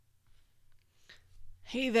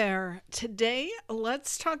Hey there. Today,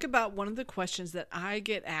 let's talk about one of the questions that I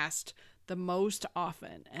get asked the most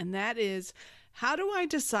often, and that is how do I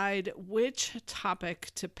decide which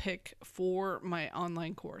topic to pick for my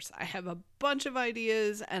online course? I have a bunch of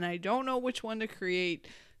ideas and I don't know which one to create,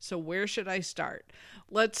 so where should I start?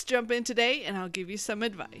 Let's jump in today and I'll give you some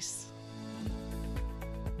advice.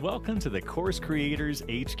 Welcome to the Course Creators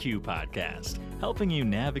HQ podcast, helping you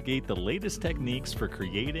navigate the latest techniques for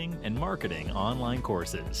creating and marketing online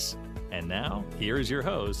courses. And now, here is your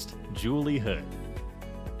host, Julie Hood.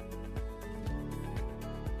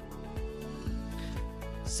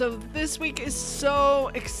 So this week is so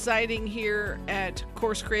exciting here at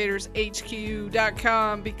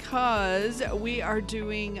CourseCreatorsHQ.com because we are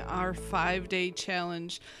doing our 5-day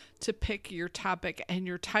challenge to pick your topic and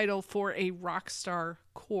your title for a rockstar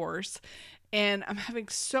course. And I'm having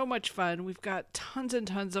so much fun. We've got tons and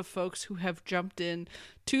tons of folks who have jumped in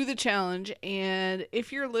to the challenge. And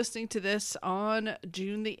if you're listening to this on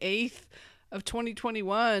June the 8th of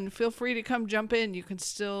 2021, feel free to come jump in. You can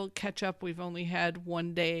still catch up. We've only had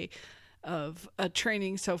one day of a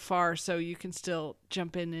training so far, so you can still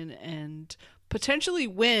jump in and potentially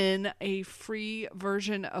win a free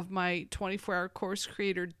version of my 24-hour Course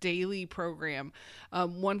Creator Daily program.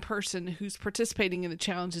 One person who's participating in the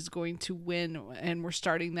challenge is going to win, and we're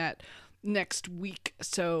starting that next week.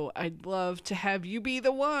 So I'd love to have you be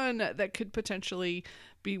the one that could potentially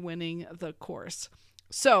be winning the course.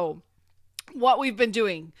 So what we've been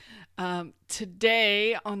doing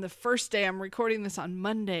today on the first day, I'm recording this on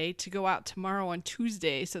Monday to go out tomorrow on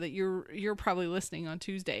Tuesday, so that you're probably listening on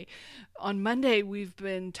Tuesday. On Monday, we've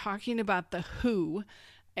been talking about the who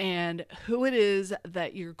and who it is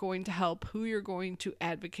that you're going to help, who you're going to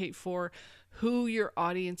advocate for, who your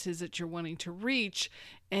audience is that you're wanting to reach.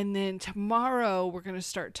 And then tomorrow, we're going to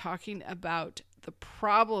start talking about the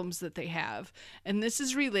problems that they have. And this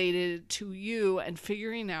is related to you and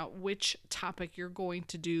figuring out which topic you're going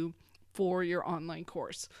to do for your online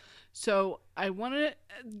course. So I want to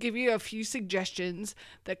give you a few suggestions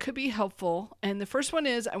that could be helpful. And the first one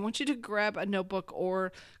is I want you to grab a notebook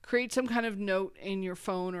or create some kind of note in your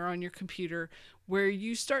phone or on your computer where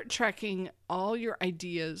you start tracking all your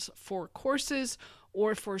ideas for courses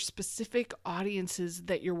or for specific audiences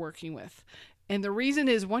that you're working with. And the reason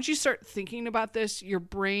is once you start thinking about this, your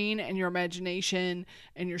brain and your imagination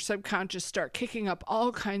and your subconscious start kicking up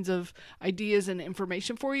all kinds of ideas and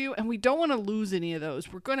information for you. And we don't want to lose any of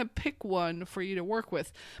those. We're going to pick one for you to work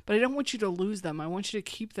with, but I don't want you to lose them. I want you to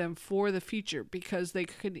keep them for the future because they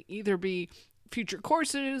could either be future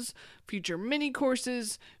courses, future mini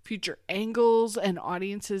courses, future angles and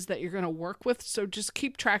audiences that you're going to work with. So just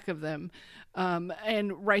keep track of them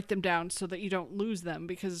and write them down so that you don't lose them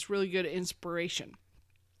because it's really good inspiration.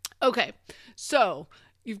 Okay, so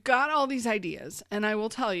you've got all these ideas, and I will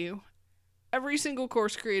tell you, every single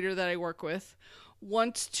course creator that I work with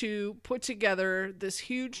wants to put together this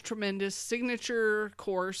huge, tremendous signature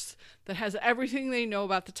course that has everything they know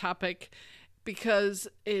about the topic. Because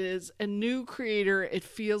it is a new creator, it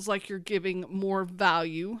feels like you're giving more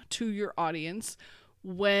value to your audience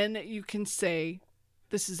when you can say,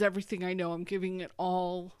 this is everything I know, I'm giving it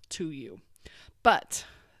all to you. But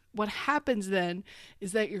what happens then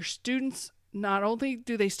is that your students, not only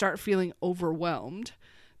do they start feeling overwhelmed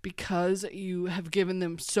because you have given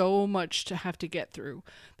them so much to have to get through,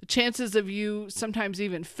 the chances of you sometimes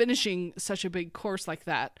even finishing such a big course like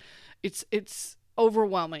that, it's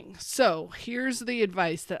overwhelming. So here's the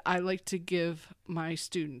advice that I like to give my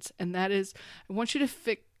students, and that is I want you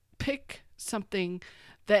to pick something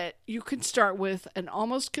that you can start with and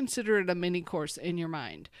almost consider it a mini course in your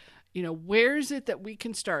mind. You know, where is it that we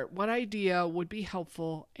can start? What idea would be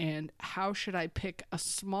helpful, and how should I pick a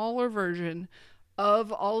smaller version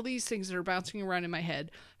of all these things that are bouncing around in my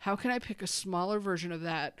head? How can I pick a smaller version of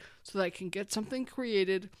that so that I can get something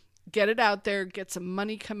created, get it out there, get some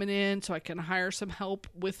money coming in so I can hire some help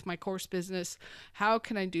with my course business? How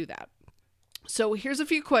can I do that? So here's a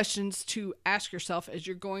few questions to ask yourself as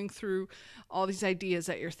you're going through all these ideas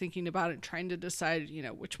that you're thinking about and trying to decide,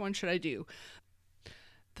 which one should I do?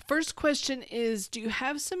 The first question is, do you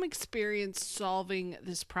have some experience solving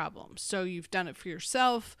this problem? So you've done it for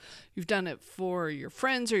yourself, you've done it for your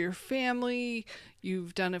friends or your family,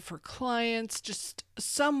 you've done it for clients, just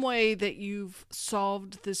some way that you've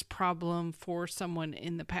solved this problem for someone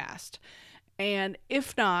in the past. And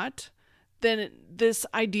if not, then this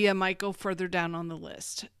idea might go further down on the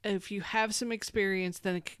list. If you have some experience,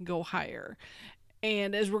 then it can go higher.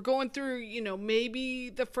 And as we're going through,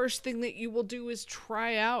 maybe the first thing that you will do is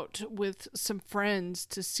try out with some friends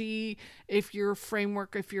to see if your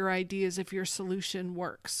framework, if your ideas, if your solution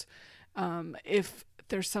works. If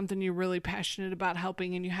there's something you're really passionate about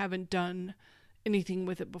helping and you haven't done anything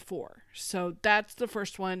with it before. So that's the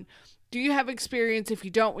first one. Do you have experience? If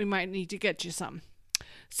you don't, we might need to get you some.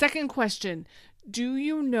 Second question, do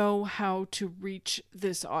you know how to reach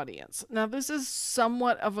this audience? Now, this is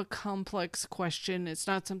somewhat of a complex question. It's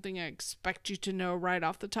not something I expect you to know right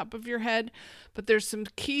off the top of your head, but there's some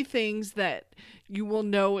key things that you will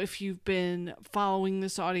know if you've been following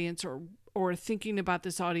this audience or thinking about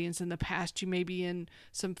this audience in the past. You may be in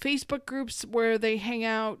some Facebook groups where they hang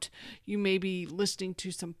out. You may be listening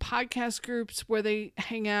to some podcast groups where they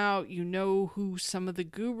hang out. You know who some of the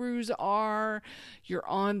gurus are. You're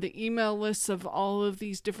on the email lists of all of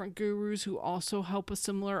these different gurus who also help a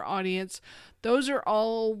similar audience. Those are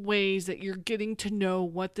all ways that you're getting to know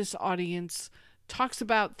what this audience talks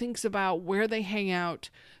about, thinks about, where they hang out.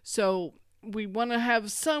 So we want to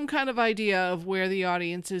have some kind of idea of where the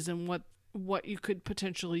audience is and what you could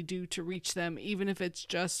potentially do to reach them, even if it's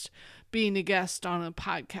just being a guest on a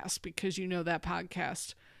podcast, because you know that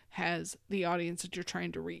podcast has the audience that you're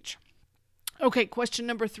trying to reach. Okay, question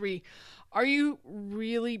number 3. Are you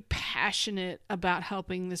really passionate about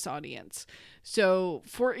helping this audience? So,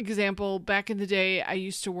 for example, back in the day, I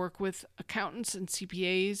used to work with accountants and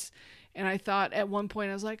CPAs, and I thought at one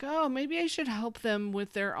point, I was like, oh, maybe I should help them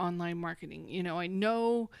with their online marketing. You know, I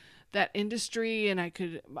know that industry and I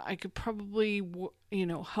could probably,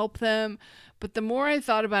 help them. But the more I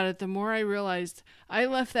thought about it, the more I realized I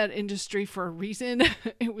left that industry for a reason.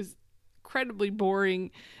 It was incredibly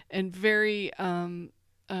boring and very,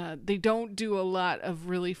 they don't do a lot of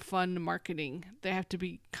really fun marketing. They have to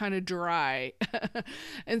be kind of dry.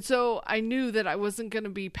 And so I knew that I wasn't going to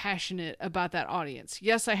be passionate about that audience.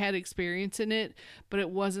 Yes, I had experience in it, but it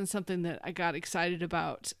wasn't something that I got excited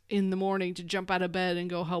about in the morning to jump out of bed and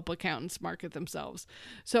go help accountants market themselves.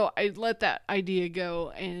 So I let that idea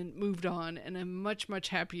go and moved on. And I'm much, much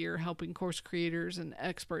happier helping course creators and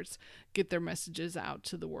experts get their messages out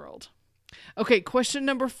to the world. Okay, question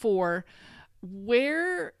number 4.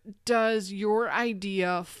 Where does your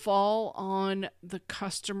idea fall on the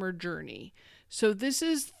customer journey? So this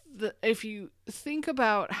is if you think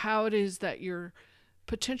about how it is that your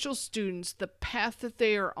potential students, the path that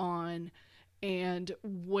they are on, and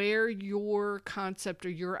where your concept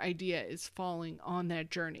or your idea is falling on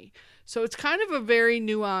that journey. So it's kind of a very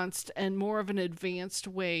nuanced and more of an advanced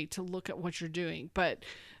way to look at what you're doing. But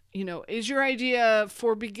is your idea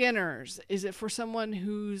for beginners? Is it for someone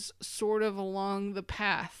who's sort of along the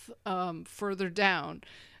path further down?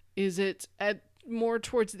 Is it at more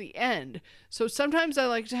towards the end? So sometimes I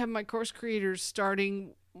like to have my course creators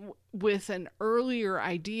starting with an earlier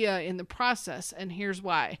idea in the process. And here's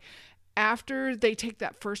why. After they take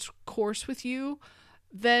that first course with you,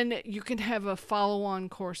 then you can have a follow-on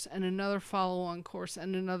course and another follow-on course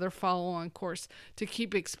and another follow-on course to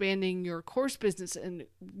keep expanding your course business and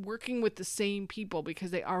working with the same people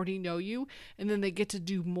because they already know you, and then they get to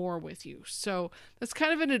do more with you. So that's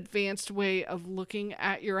kind of an advanced way of looking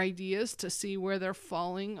at your ideas to see where they're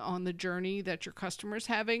falling on the journey that your customer's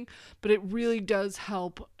having. But it really does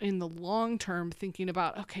help in the long term thinking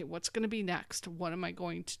about, okay, what's going to be next? What am I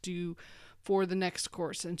going to do for the next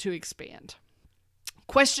course and to expand?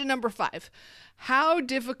 Question number 5, how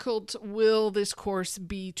difficult will this course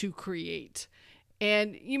be to create?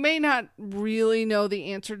 And you may not really know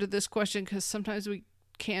the answer to this question because sometimes we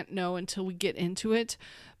can't know until we get into it.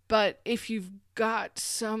 But if you've got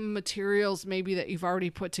some materials maybe that you've already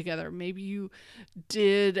put together, maybe you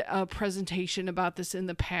did a presentation about this in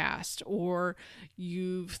the past, or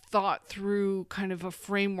you've thought through kind of a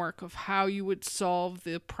framework of how you would solve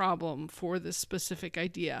the problem for this specific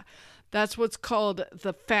idea. That's what's called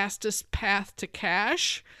the fastest path to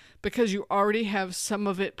cash, because you already have some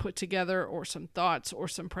of it put together, or some thoughts or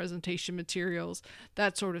some presentation materials,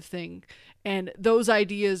 that sort of thing. And those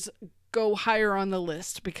ideas go higher on the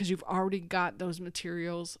list because you've already got those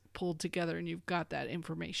materials pulled together and you've got that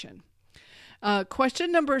information.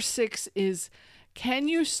 Question number 6 is, can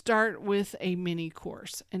you start with a mini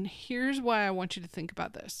course? And here's why I want you to think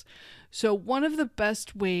about this. So one of the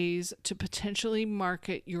best ways to potentially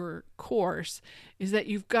market your course is that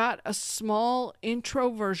you've got a small intro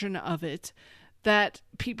version of it that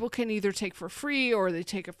people can either take for free or they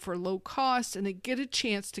take it for low cost, and they get a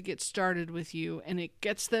chance to get started with you, and it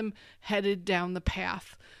gets them headed down the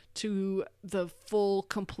path to the full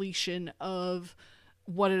completion of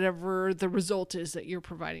whatever the result is that you're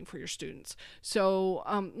providing for your students. So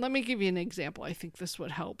let me give you an example. I think this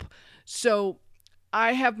would help. So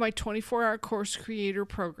I have my 24-hour course creator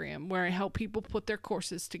program where I help people put their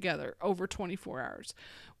courses together over 24 hours.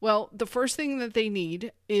 Well, the first thing that they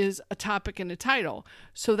need is a topic and a title.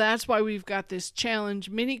 So that's why we've got this challenge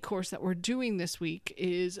mini course that we're doing this week.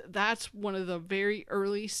 That's one of the very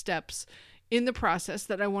early steps in the process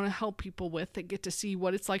that I want to help people with, that get to see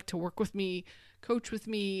what it's like to work with me, coach with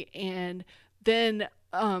me, and then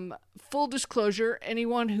full disclosure,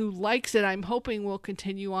 anyone who likes it, I'm hoping will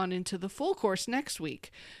continue on into the full course next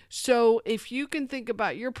week. So if you can think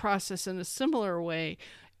about your process in a similar way,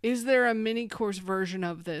 is there a mini course version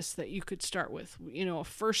of this that you could start with, a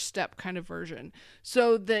first step kind of version,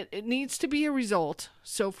 so that it needs to be a result?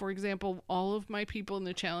 So for example, all of my people in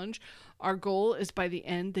the challenge, our goal is by the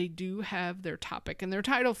end, they do have their topic and their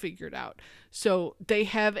title figured out. So they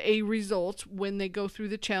have a result when they go through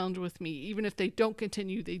the challenge with me. Even if they don't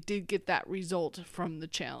continue, they did get that result from the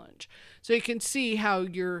challenge. So you can see how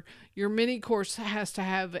your mini course has to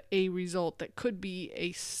have a result that could be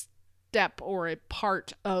a step or a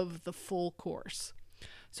part of the full course.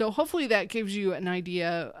 So hopefully that gives you an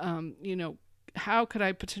idea, how could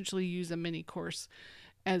I potentially use a mini course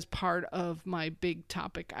as part of my big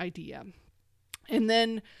topic idea. And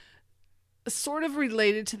then sort of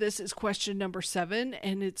related to this is question number 7,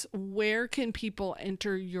 and it's, where can people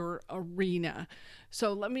enter your arena?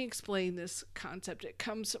 So let me explain this concept. It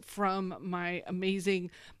comes from my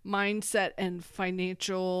amazing mindset and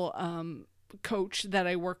financial coach that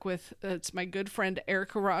I work with. It's my good friend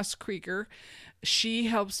Erica Ross Krieger. She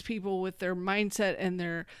helps people with their mindset and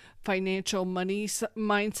their financial money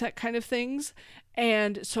mindset kind of things.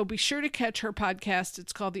 And so be sure to catch her podcast.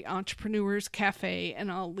 It's called The Entrepreneur's Cafe,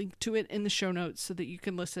 and I'll link to it in the show notes so that you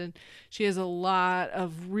can listen. She has a lot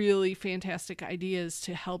of really fantastic ideas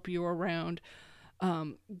to help you around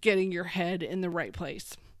getting your head in the right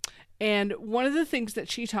place. And one of the things that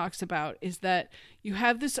she talks about is that you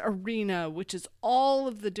have this arena, which is all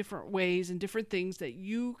of the different ways and different things that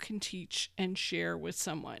you can teach and share with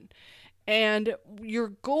someone. And your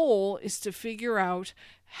goal is to figure out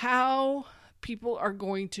how people are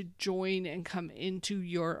going to join and come into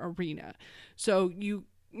your arena. So you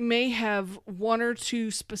may have 1 or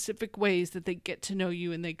 2 specific ways that they get to know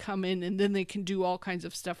you and they come in, and then they can do all kinds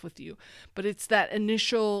of stuff with you. But it's that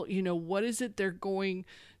initial, what is it they're going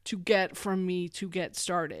to get from me to get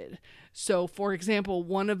started? So for example,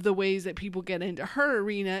 one of the ways that people get into her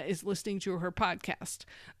arena is listening to her podcast.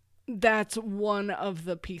 That's one of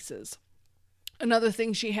the pieces. Another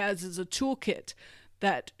thing she has is a toolkit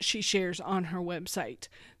that she shares on her website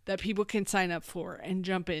that people can sign up for and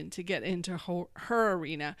jump in to get into her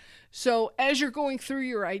arena. So as you're going through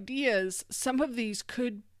your ideas, some of these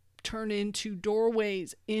could turn into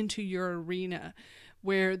doorways into your arena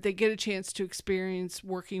where they get a chance to experience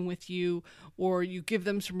working with you, or you give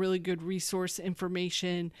them some really good resource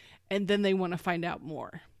information, and then they want to find out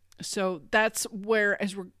more. So that's where,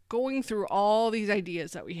 as we're going through all these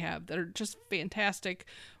ideas that we have that are just fantastic,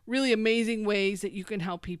 really amazing ways that you can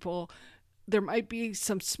help people, there might be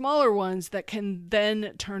some smaller ones that can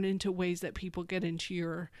then turn into ways that people get into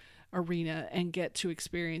your arena and get to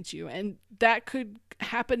experience you. And that could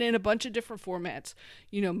happen in a bunch of different formats.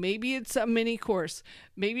 Maybe it's a mini course.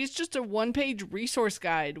 Maybe it's just a 1-page resource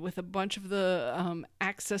guide with a bunch of the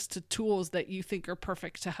access to tools that you think are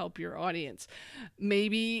perfect to help your audience.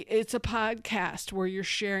 Maybe it's a podcast where you're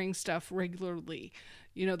sharing stuff regularly.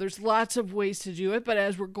 There's lots of ways to do it, but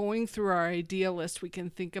as we're going through our idea list, we can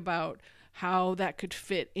think about how that could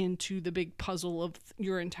fit into the big puzzle of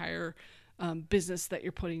your entire business that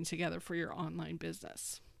you're putting together for your online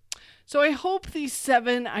business. So I hope these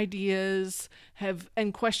 7 ideas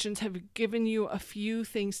and questions have given you a few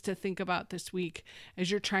things to think about this week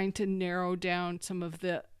as you're trying to narrow down some of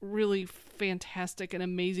the really fantastic and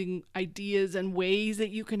amazing ideas and ways that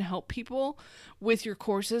you can help people with your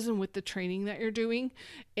courses and with the training that you're doing.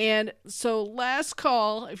 And so last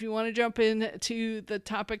call, if you want to jump into the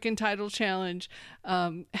topic and title challenge,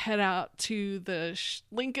 head out to the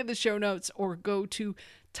link in the show notes or go to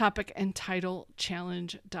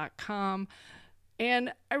topicandtitlechallenge.com.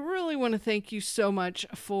 And I really want to thank you so much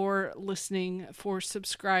for listening, for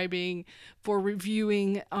subscribing, for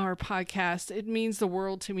reviewing our podcast. It means the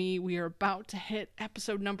world to me. We are about to hit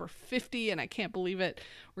episode number 50, and I can't believe it.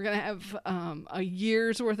 We're going to have a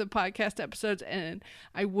year's worth of podcast episodes, and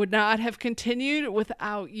I would not have continued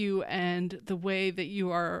without you and the way that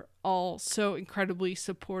you are all so incredibly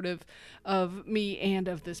supportive of me and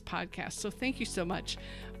of this podcast. So thank you so much.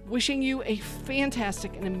 Wishing you a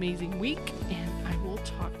fantastic and amazing week, and I will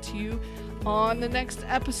talk to you on the next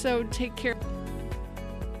episode. Take care.